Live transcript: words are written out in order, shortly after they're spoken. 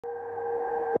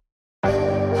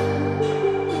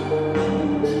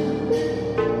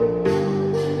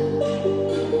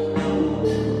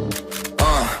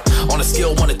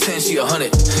10, she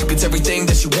 100. Gets everything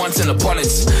that she wants in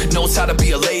abundance. Knows how to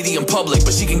be a lady in public,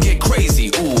 but she can get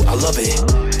crazy. Ooh, I love it.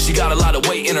 She got a lot of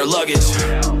weight in her luggage,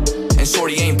 and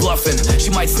shorty ain't bluffing. She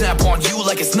might snap on you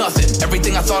like it's nothing.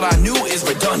 Everything I thought I knew is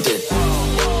redundant.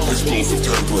 Explosive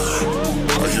temper,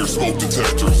 I hear smoke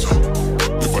detectors.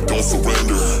 If I don't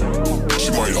surrender,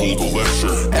 she might hold a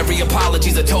lecture. Every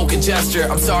apology's a token gesture.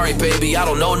 I'm sorry, baby, I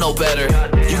don't know no better.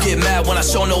 You get mad when I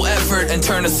show no effort and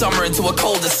turn the summer into a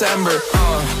cold December.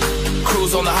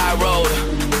 Cruise on the high road,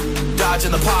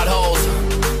 dodging the potholes.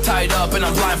 Tied up and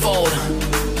I'm blindfold.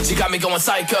 She got me going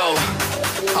psycho.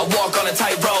 I walk on a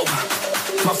tightrope.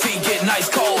 My feet get nice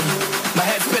cold. My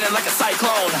head spinning like a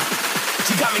cyclone.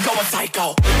 She got me going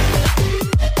psycho.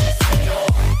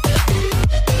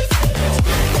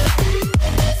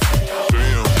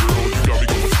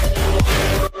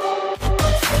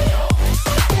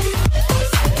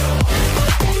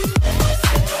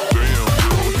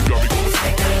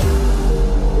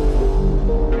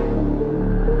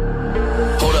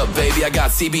 I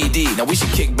got CBD, now we should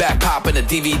kick back, pop in a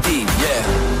DVD, yeah.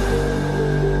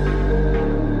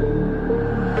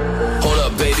 Hold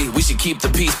up, baby, we should keep the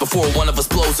peace before one of us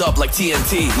blows up like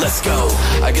TNT. Let's go.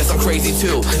 I guess I'm crazy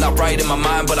too, not right in my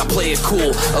mind, but I play it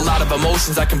cool. A lot of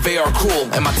emotions I convey are cruel,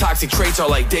 and my toxic traits are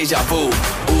like deja vu.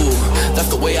 Ooh, that's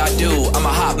the way I do, I'm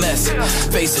a hot mess.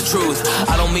 Face the truth,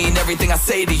 I don't mean everything I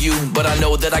say to you, but I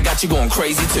know that I got you going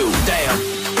crazy too. Damn.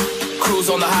 Cruise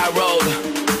on the high road,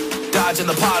 dodging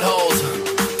the potholes,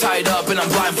 tied up and I'm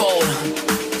blindfold.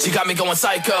 She got me going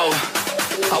psycho.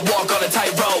 I walk on a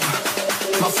tightrope.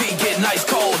 My feet get nice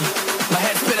cold. My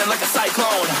head spinning like a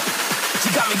cyclone. She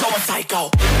got me going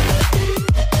psycho.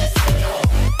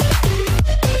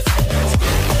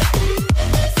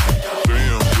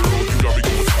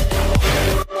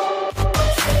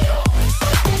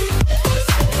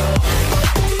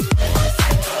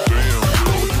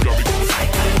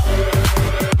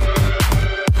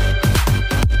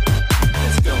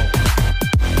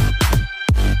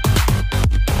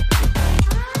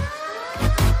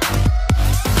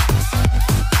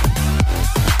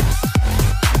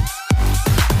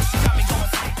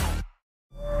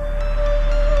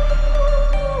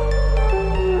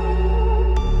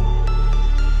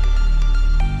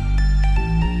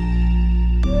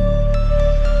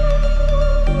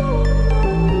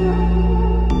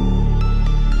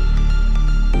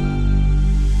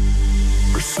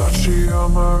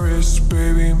 On my wrist,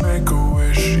 baby, make a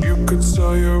wish. You could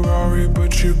sell your Rari,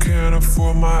 but you can't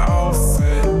afford my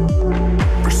outfit.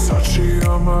 Versace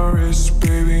on my wrist,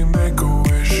 baby, make a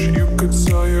wish. You could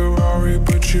sell your Rari,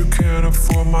 but you can't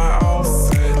afford my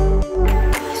outfit.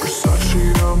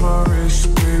 Versace on my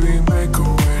wrist, baby, make a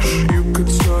wish. You could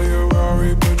sell your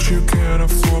Rari, but you can't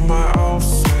afford my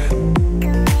outfit.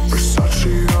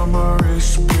 Versace on my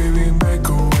wrist, baby, make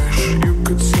a wish. You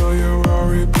could sell your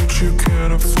Rari, but you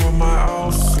can't afford my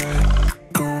outfit.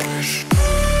 Go wish. Go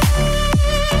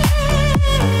wish.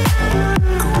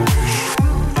 Go wish.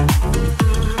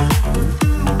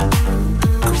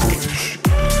 Go wish.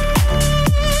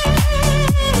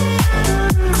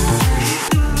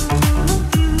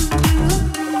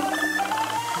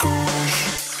 Go wish.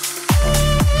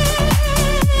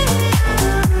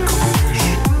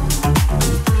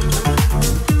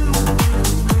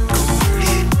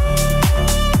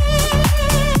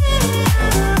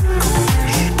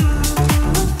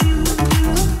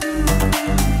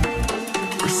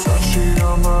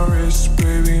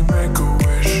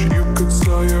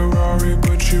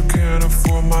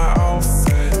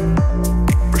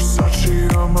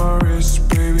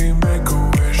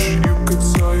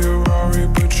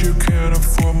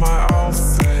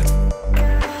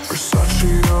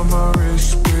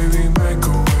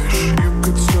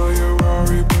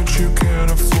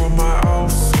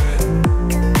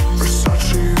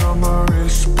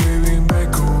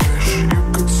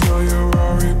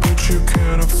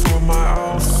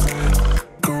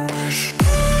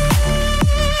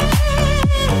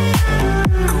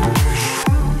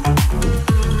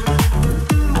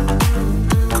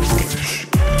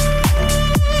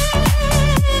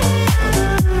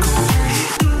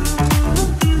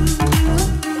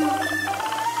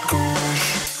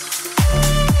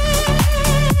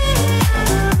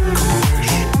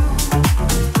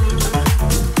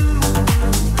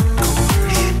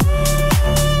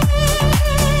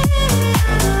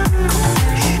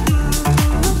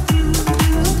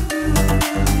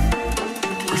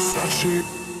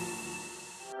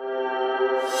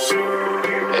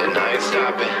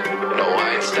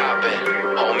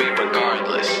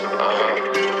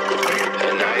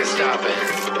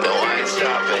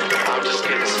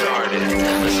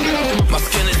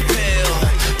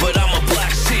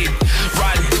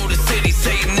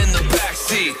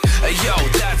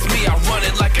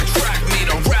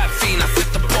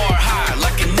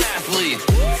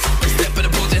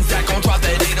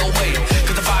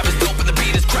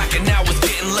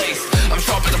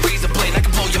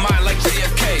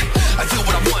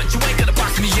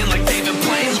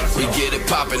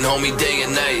 poppin', homie, day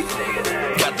and night.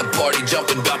 Got the party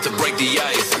jumping, about to break the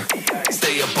ice.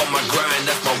 Stay up on my grind,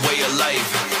 that's my way of life.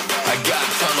 I got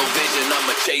tunnel vision,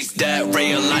 I'ma chase that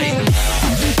ray of light.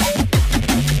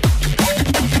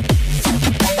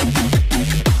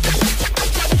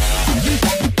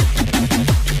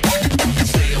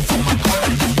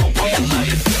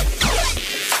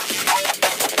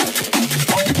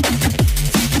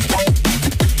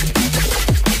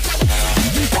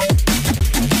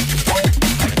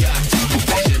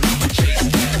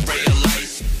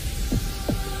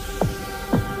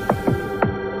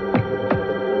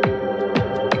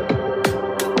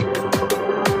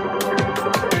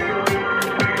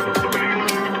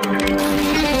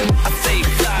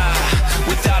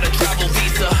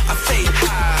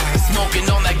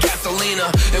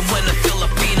 And when a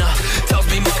Filipina tells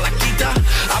me Malaquita,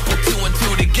 I put two and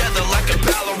two together like a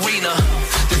ballerina.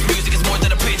 This music is more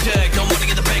than a paycheck, no money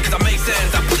in the bank cause I make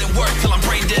sense. I put in work till I'm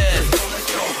brain dead.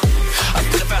 I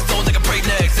spit a fast soul like a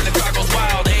breaknecks and the crowd goes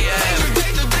wild, AM,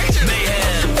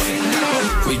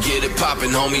 mayhem. We get it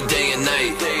poppin', homie, day and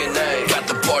night. Got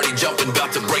the party jumping,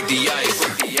 about to break the ice.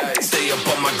 Stay up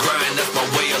on my grind,